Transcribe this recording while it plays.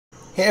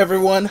Hey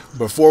everyone,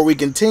 before we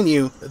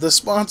continue, the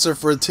sponsor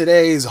for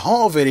today's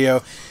haul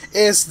video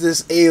is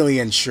this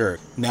alien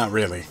shirt. Not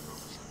really.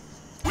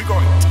 We're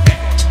going.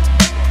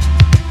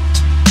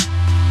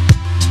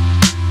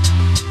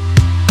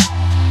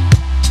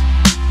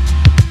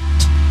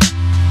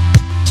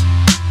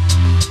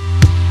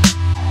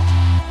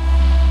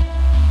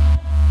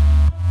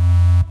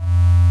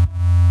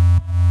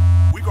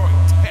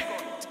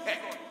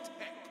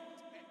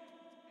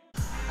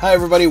 Hi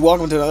everybody,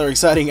 welcome to another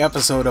exciting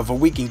episode of A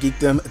Week in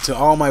Geekdom. To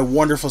all my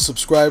wonderful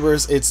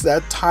subscribers, it's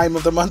that time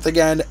of the month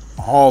again,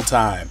 haul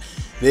time.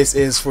 This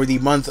is for the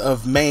month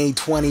of May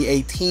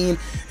 2018.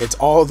 It's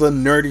all the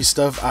nerdy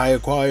stuff I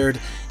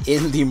acquired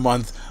in the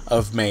month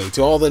of May.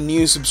 To all the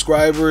new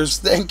subscribers,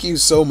 thank you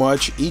so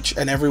much. Each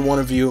and every one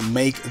of you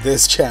make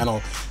this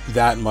channel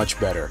that much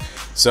better.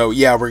 So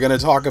yeah, we're going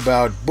to talk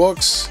about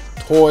books,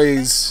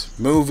 toys,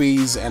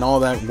 movies, and all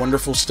that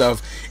wonderful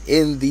stuff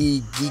in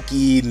the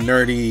geeky,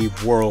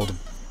 nerdy world.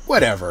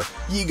 Whatever.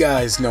 You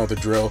guys know the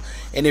drill.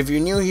 And if you're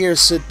new here,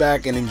 sit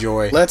back and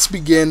enjoy. Let's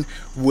begin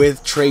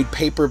with trade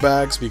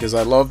paperbacks because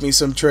I love me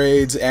some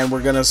trades, and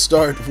we're gonna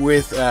start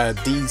with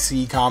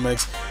DC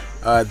Comics.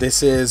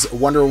 This is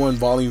Wonder Woman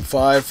Volume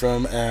 5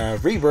 from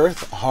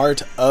Rebirth,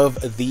 Heart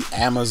of the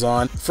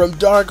Amazon. From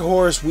Dark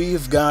Horse,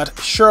 we've got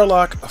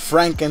Sherlock,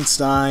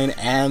 Frankenstein,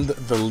 and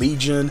the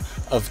Legion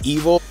of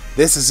Evil.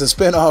 This is a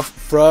spin-off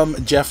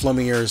from Jeff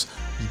Lemire's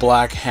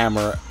Black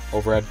Hammer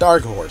over at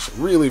Dark Horse.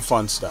 Really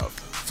fun stuff.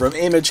 From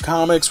Image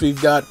Comics,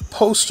 we've got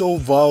Postal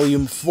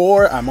Volume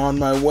 4. I'm on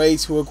my way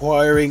to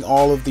acquiring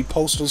all of the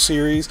Postal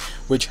series,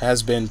 which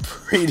has been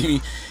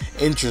pretty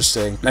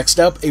interesting. Next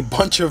up, a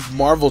bunch of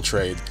Marvel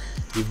trade.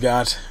 You've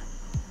got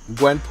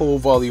Gwenpool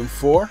Volume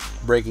 4,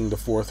 Breaking the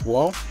Fourth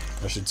Wall.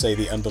 I should say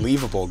the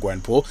Unbelievable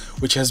Gwenpool,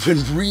 which has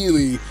been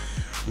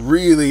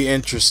really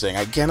interesting.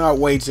 I cannot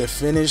wait to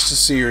finish the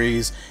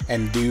series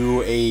and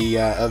do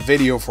a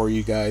video for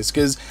you guys,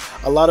 because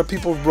a lot of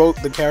people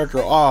wrote the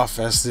character off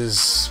as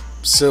this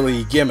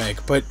silly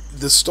gimmick, but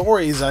the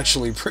story is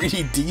actually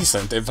pretty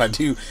decent, if I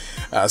do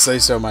say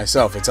so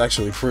myself. It's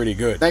actually pretty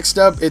good. Next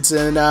up, it's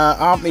an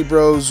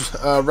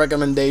Omnibros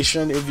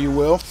recommendation, if you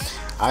will.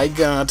 I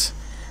got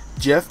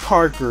Jeff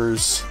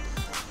Parker's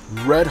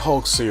Red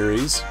Hulk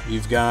series.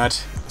 You've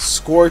got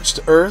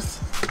Scorched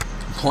Earth,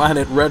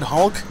 Planet Red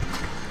Hulk.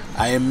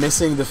 I am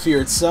missing The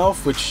Fear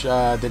Itself, which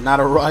did not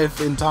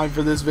arrive in time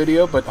for this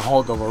video, but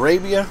Hulk of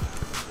Arabia,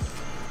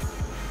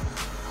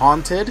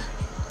 Haunted,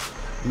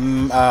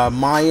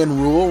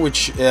 Mayan Rule,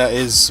 which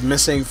is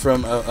missing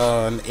from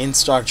an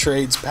in-stock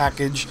trades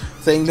package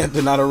thing that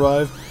did not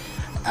arrive,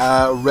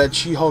 Red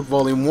She-Hulk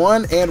Volume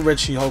 1, and Red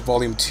She-Hulk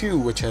Volume 2,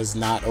 which has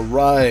not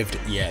arrived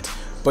yet.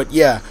 But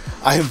yeah,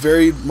 I am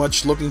very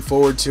much looking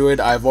forward to it.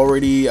 I've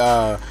already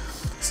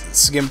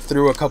skimmed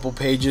through a couple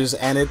pages,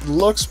 and it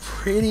looks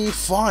pretty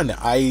fun.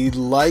 I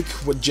like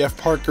what Jeff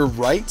Parker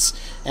writes,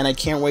 and I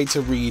can't wait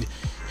to read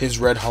his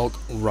Red Hulk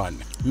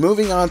run.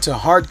 Moving on to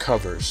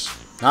hardcovers.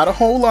 Not a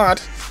whole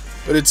lot,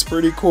 but it's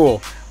pretty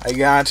cool. I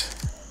got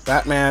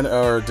Batman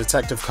or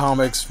Detective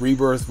Comics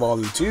Rebirth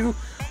Volume 2,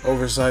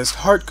 oversized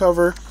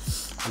hardcover.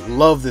 I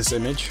love this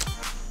image.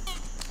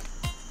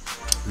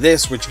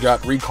 This, which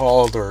got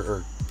recalled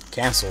or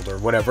canceled or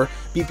whatever,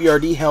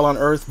 BPRD Hell on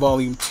Earth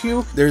Volume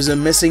 2. There's a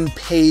missing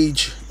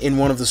page in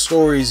one of the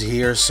stories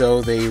here, so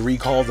they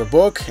recalled the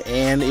book,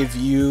 and if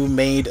you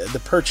made the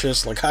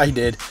purchase like I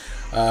did,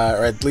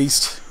 or at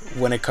least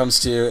when it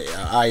comes to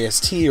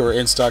IST or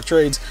in-stock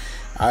trades,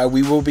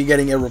 we will be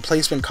getting a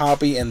replacement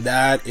copy, and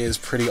that is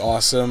pretty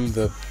awesome.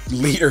 The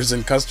leaders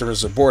in customer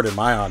support, in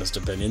my honest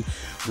opinion,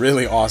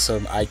 really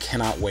awesome. I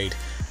cannot wait.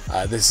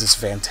 This is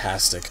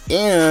fantastic.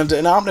 And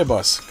an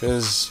omnibus,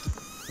 because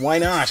why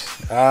not?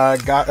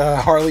 Got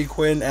Harley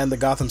Quinn and the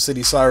Gotham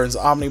City Sirens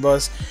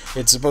omnibus.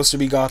 It's supposed to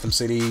be Gotham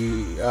City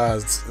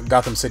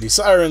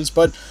Sirens,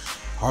 but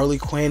Harley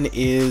Quinn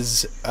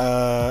is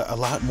a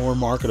lot more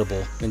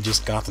marketable than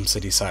just Gotham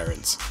City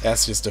Sirens.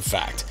 That's just a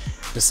fact.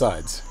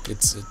 Besides,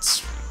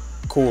 it's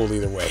cool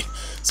either way.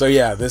 So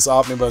yeah, this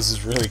omnibus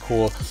is really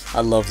cool.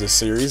 I love this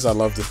series. I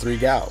love the three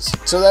gals.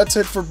 So that's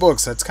it for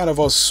books. That's kind of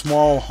a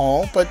small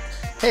haul, but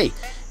hey,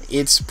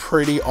 it's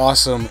pretty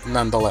awesome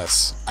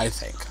nonetheless, I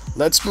think.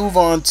 Let's move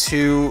on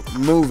to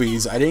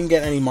movies. I didn't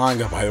get any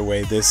manga, by the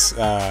way, this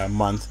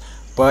month,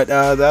 but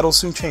that'll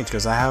soon change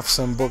because I have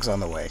some books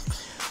on the way.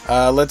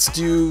 Let's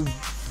do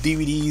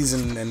DVDs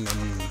and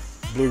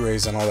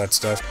Blu-rays and all that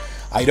stuff.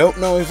 I don't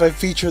know if I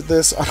featured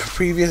this on a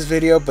previous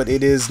video, but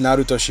it is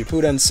Naruto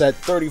Shippuden Set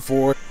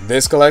 34.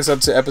 This collects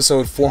up to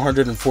episode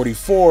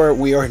 444.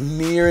 We are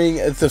nearing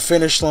the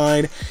finish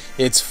line.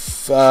 It's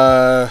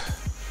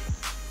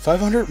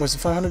 500? Was it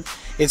 500?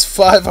 It's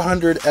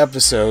 500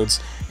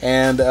 episodes.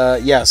 And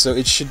yeah, so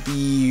it should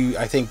be,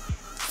 I think,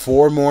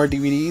 4 more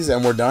DVDs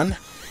and we're done.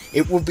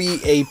 It will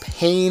be a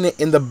pain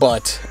in the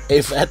butt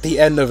if at the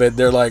end of it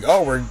they're like,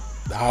 oh,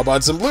 how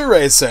about some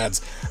Blu-ray sets?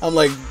 I'm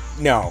like,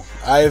 no,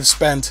 I have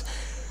spent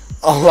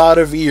a lot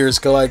of years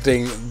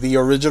collecting the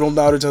original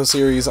Naruto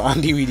series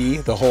on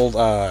DVD, the whole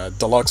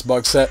deluxe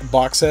box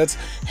sets,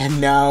 and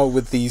now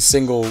with these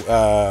single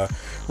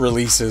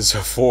releases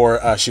for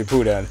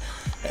Shippuden.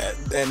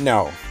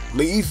 No,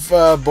 leave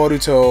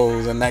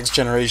Boruto the Next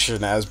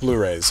Generation as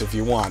Blu-rays if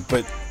you want,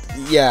 but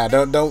yeah,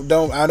 don't.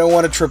 I don't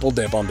want to triple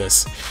dip on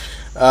this.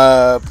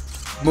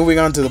 Moving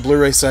on to the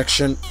Blu-ray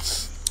section,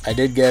 I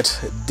did get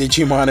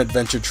Digimon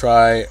Adventure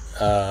Try.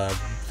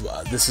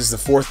 This is the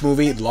 4th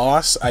movie,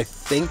 Lost, I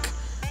think.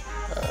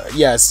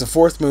 Yeah, it's the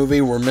 4th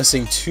movie. We're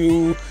missing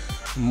 2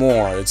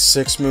 more. It's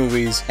 6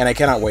 movies, and I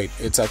cannot wait.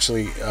 It's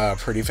actually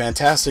pretty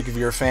fantastic if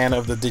you're a fan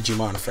of the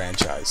Digimon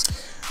franchise.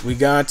 We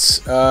got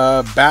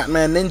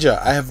Batman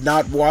Ninja. I have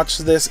not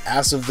watched this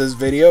as of this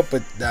video,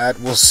 but that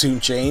will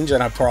soon change,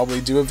 and I'll probably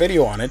do a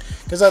video on it,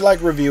 because I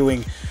like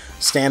reviewing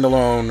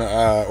standalone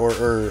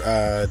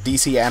or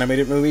DC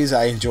animated movies.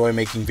 I enjoy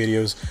making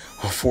videos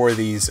for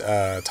these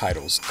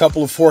titles. A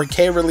couple of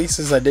 4K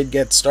releases. I did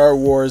get Star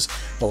Wars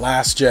The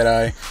Last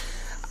Jedi.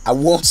 I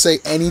won't say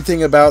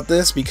anything about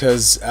this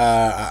because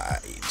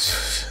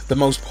the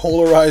most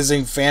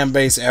polarizing fan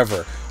base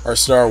ever are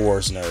Star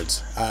Wars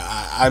nerds.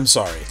 I'm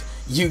sorry.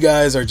 You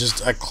guys are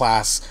just a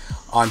class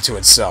unto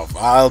itself.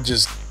 I'll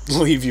just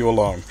leave you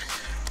alone.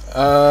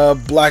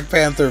 Black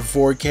Panther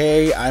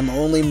 4K. I'm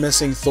only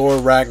missing Thor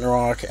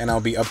Ragnarok, and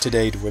I'll be up to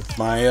date with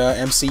my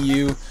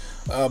MCU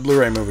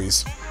Blu-ray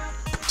movies.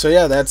 So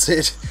yeah, that's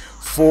it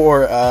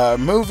for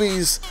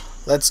movies.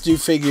 Let's do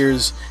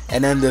figures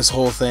and end this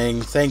whole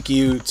thing. Thank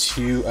you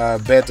to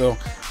Beto.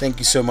 Thank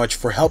you so much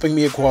for helping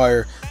me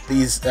acquire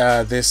these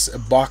this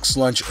Box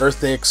Lunch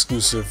Earth Day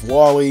exclusive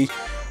Wally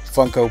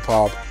Funko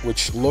Pop,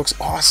 which looks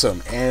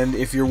awesome. And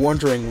if you're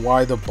wondering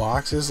why the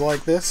box is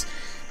like this,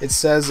 it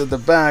says at the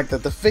back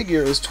that the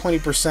figure is 20%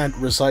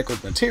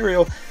 recycled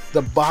material,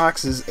 the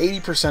box is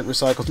 80%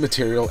 recycled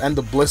material, and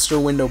the blister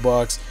window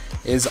box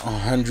is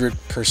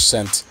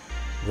 100%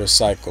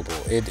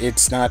 recyclable.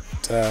 It's not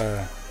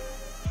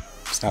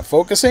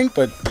focusing,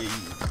 but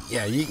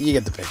yeah, you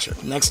get the picture.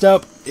 Next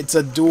up, it's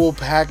a dual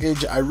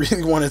package. I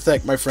really want to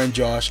thank my friend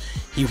Josh.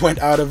 He went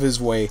out of his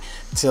way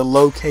to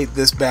locate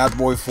this bad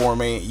boy for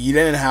me. You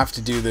didn't have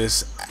to do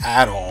this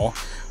at all.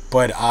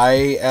 But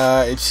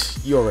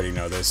you already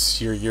know this.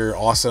 You're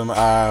awesome.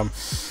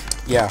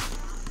 Yeah,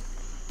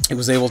 I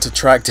was able to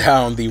track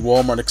down the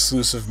Walmart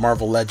exclusive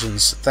Marvel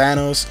Legends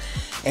Thanos,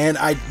 and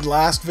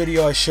last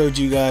video I showed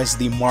you guys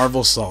the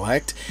Marvel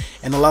Select,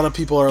 and a lot of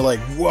people are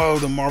like, "Whoa,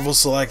 the Marvel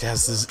Select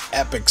has this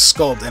epic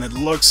sculpt, and it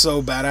looks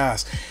so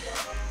badass."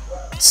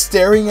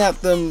 Staring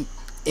at them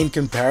in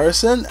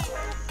comparison,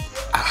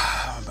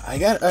 I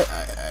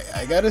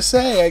gotta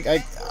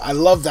say, I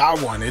love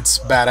that one. It's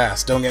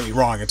badass, don't get me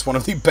wrong. It's one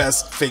of the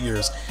best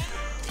figures.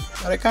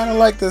 But I kind of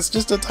like this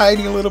just a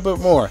tiny little bit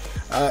more.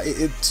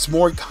 It's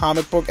more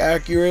comic book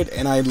accurate,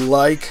 and I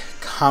like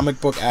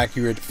comic book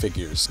accurate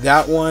figures.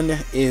 That one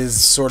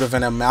is sort of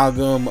an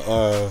amalgam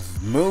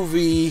of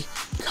movie,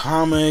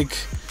 comic,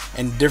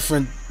 and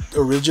different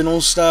original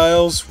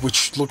styles,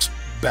 which looks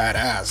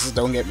badass,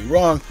 don't get me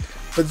wrong.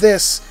 But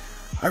this,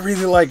 I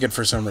really like it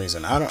for some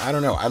reason. I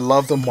don't know. I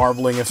love the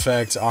marbling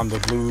effect on the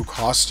blue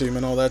costume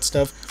and all that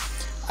stuff.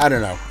 I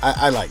don't know.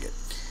 I like it.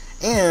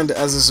 And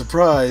as a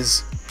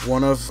surprise,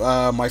 one of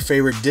my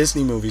favorite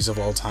Disney movies of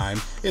all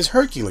time is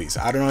Hercules.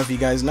 I don't know if you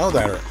guys know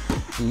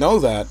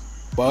that,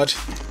 but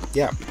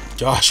yeah,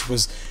 Josh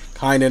was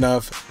kind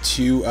enough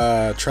to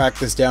track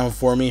this down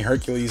for me.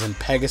 Hercules and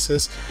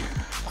Pegasus.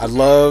 I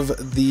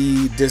love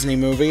the Disney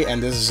movie,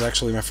 and this is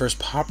actually my first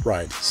pop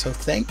ride, so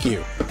thank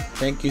you.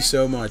 Thank you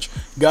so much.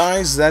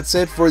 Guys, that's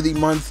it for the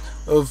month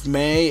of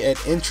May, an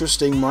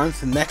interesting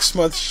month. Next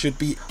month should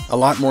be a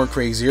lot more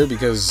crazier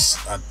because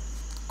a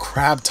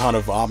crap ton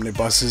of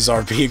omnibuses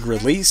are being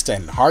released,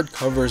 and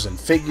hardcovers and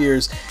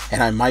figures,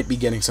 and I might be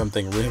getting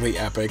something really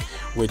epic,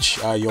 which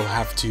you'll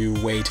have to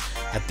wait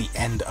at the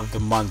end of the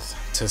month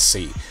to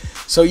see.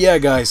 So yeah,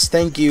 guys,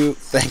 thank you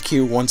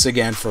once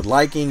again for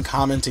liking,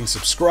 commenting,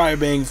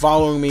 subscribing,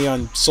 following me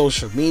on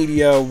social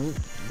media,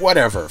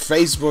 whatever,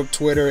 Facebook,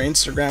 Twitter,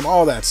 Instagram,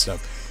 all that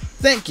stuff.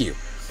 Thank you.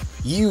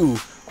 You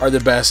are the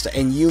best,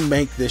 and you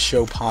make this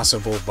show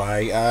possible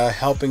by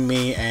helping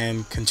me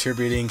and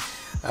contributing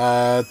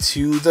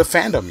to the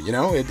fandom. You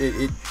know,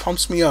 it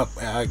pumps me up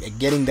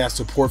getting that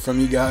support from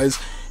you guys,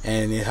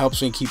 and it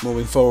helps me keep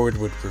moving forward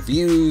with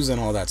reviews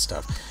and all that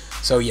stuff.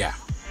 So yeah,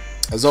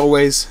 as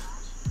always,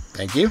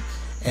 thank you,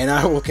 and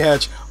I will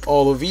catch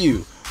all of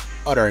you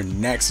on our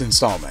next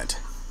installment.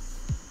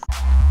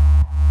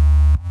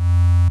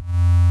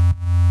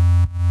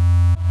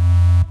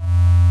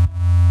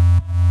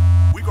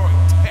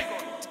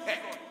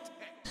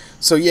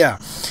 So yeah,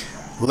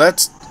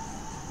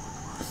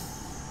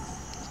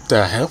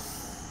 the hell?